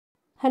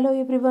Hello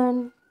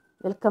everyone,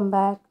 welcome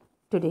back.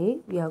 Today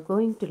we are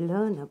going to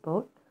learn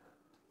about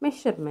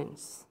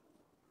measurements.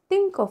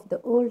 Think of the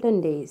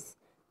olden days.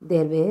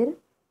 There were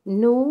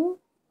no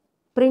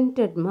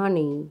printed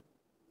money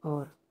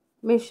or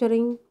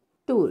measuring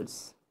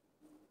tools.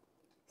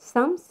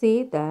 Some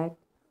say that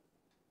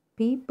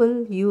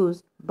people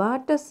used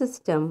barter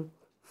system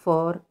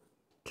for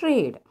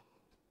trade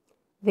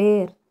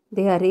where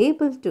they are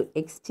able to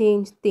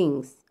exchange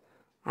things,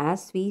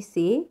 as we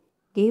say,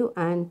 give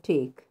and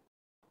take.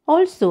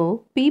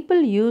 Also,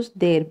 people use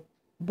their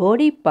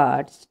body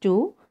parts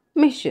to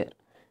measure.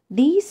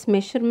 These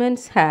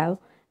measurements have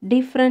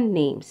different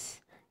names.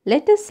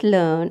 Let us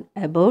learn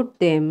about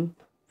them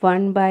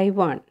one by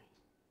one.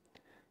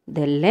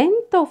 The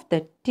length of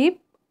the tip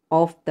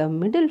of the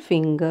middle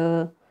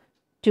finger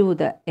to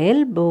the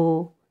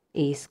elbow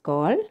is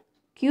called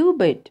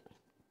cubit.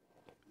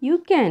 You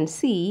can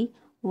see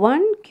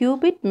one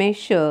cubit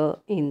measure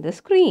in the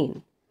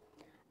screen.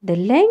 The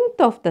length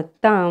of the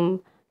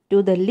thumb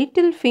to the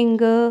little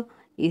finger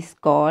is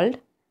called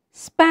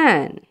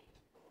span.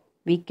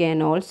 We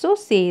can also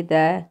say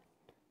the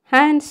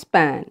hand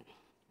span.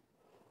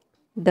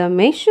 The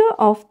measure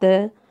of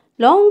the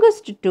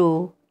longest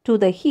toe to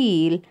the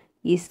heel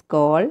is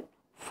called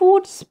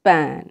foot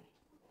span.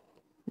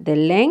 The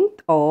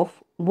length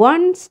of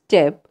one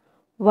step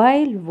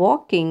while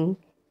walking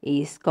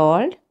is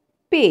called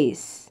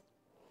pace.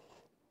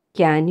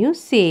 Can you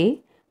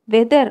say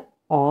whether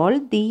all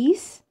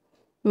these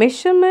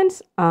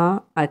measurements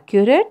are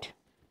accurate?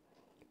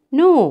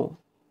 No.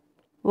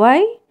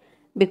 Why?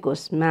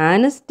 Because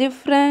man is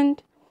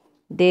different,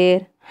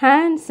 their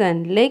hands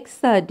and legs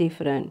are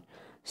different.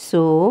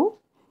 So,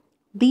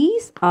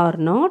 these are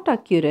not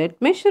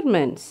accurate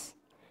measurements.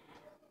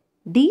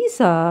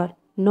 These are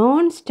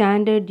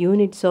non-standard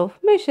units of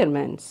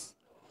measurements,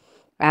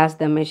 as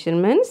the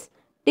measurements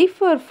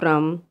differ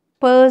from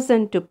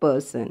person to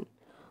person.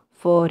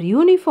 For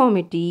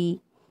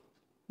uniformity,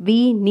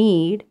 we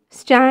need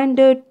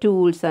standard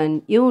tools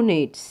and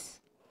units.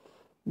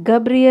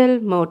 Gabriel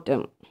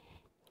Motem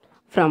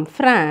from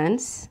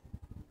France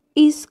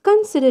is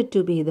considered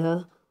to be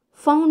the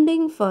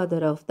founding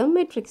father of the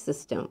metric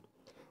system.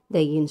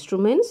 The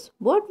instruments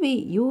what we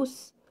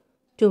use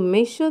to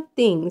measure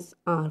things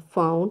are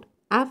found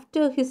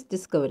after his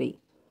discovery.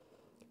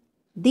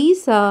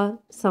 These are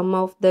some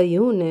of the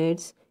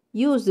units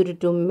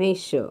used to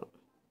measure.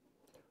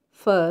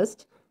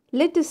 First,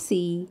 let us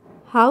see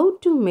how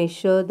to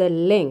measure the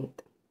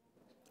length.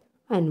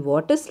 And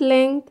what is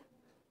length?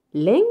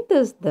 Length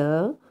is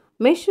the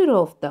measure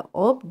of the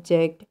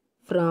object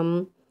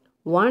from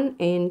one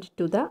end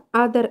to the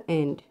other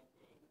end.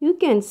 You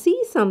can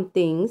see some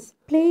things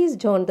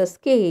placed on the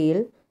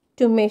scale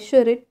to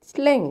measure its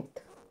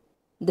length.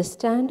 The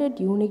standard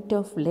unit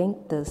of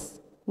length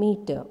is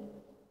meter.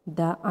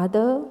 The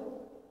other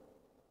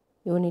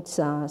units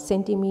are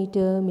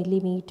centimeter,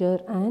 millimeter,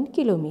 and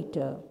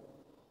kilometer.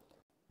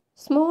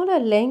 Smaller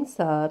lengths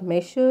are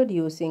measured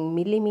using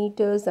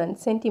millimeters and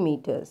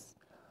centimeters.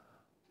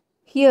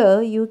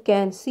 Here you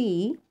can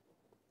see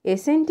a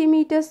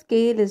centimeter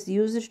scale is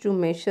used to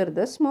measure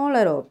the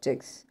smaller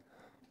objects.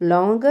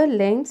 Longer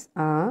lengths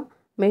are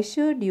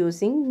measured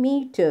using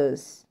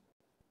meters.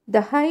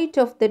 The height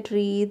of the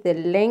tree, the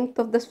length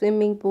of the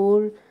swimming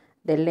pool,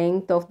 the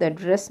length of the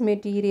dress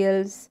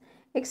materials,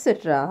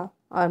 etc.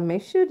 are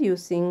measured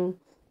using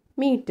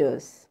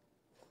meters.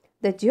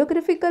 The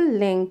geographical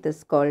length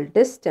is called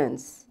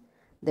distance.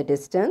 The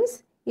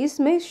distance is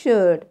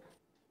measured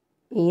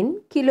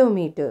in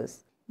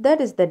kilometers.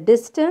 That is the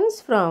distance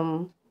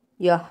from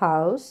your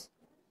house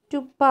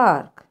to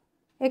park,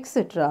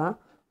 etc.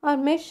 are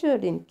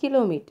measured in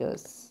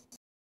kilometers.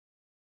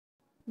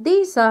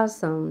 These are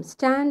some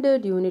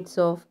standard units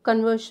of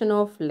conversion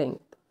of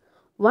length.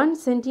 1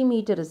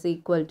 centimeter is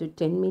equal to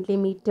 10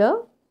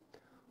 millimeter.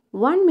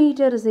 1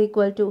 meter is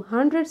equal to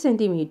 100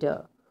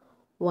 centimeter.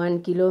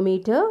 1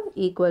 kilometer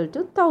equal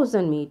to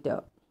 1000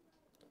 meter.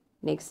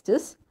 Next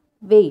is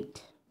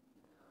weight.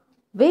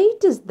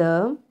 Weight is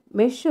the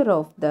measure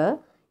of the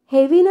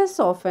heaviness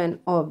of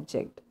an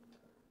object.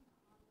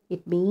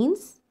 It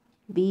means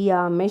we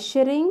are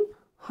measuring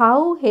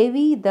how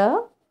heavy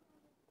the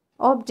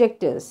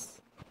object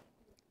is.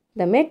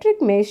 The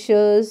metric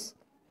measures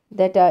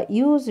that are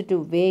used to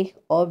weigh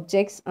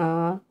objects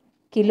are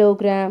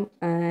kilogram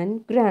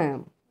and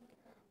gram.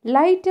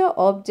 Lighter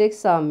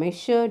objects are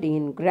measured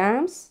in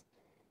grams.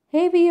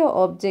 Heavier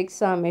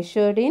objects are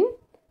measured in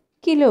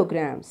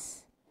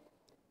kilograms.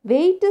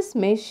 Weight is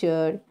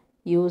measured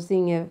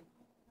using a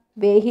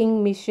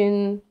weighing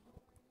machine,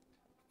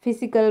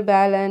 physical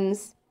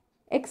balance,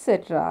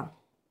 etc.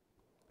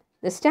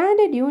 The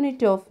standard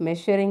unit of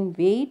measuring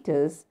weight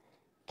is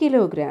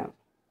kilogram.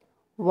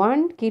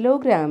 1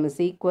 kilogram is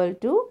equal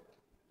to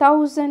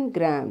 1000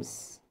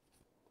 grams.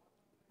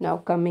 Now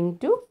coming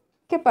to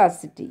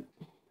capacity.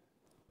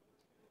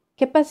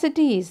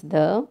 Capacity is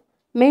the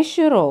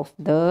measure of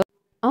the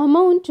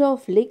amount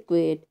of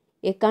liquid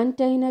a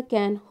container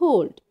can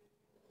hold.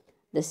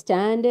 The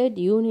standard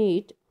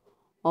unit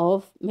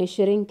of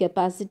measuring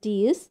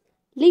capacity is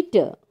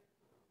Liter.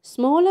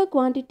 Smaller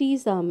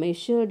quantities are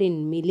measured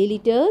in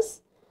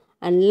milliliters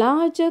and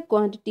larger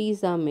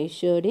quantities are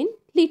measured in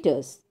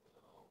liters.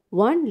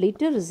 1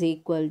 liter is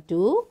equal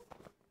to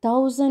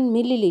 1000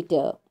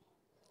 milliliter.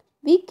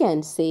 We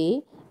can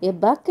say a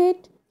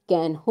bucket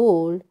can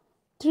hold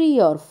 3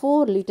 or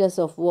 4 liters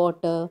of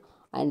water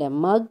and a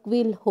mug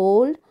will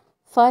hold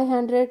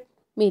 500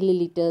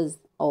 milliliters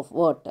of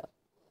water.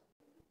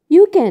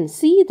 You can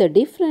see the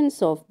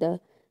difference of the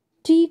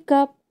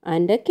teacup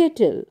and a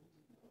kettle.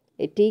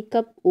 A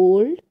teacup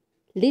holds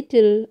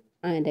little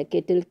and a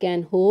kettle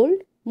can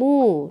hold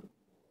more.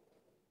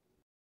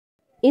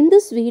 In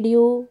this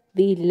video,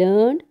 we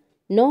learned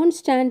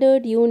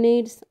non-standard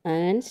units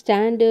and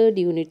standard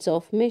units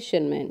of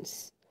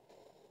measurements.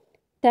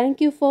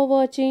 Thank you for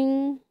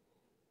watching.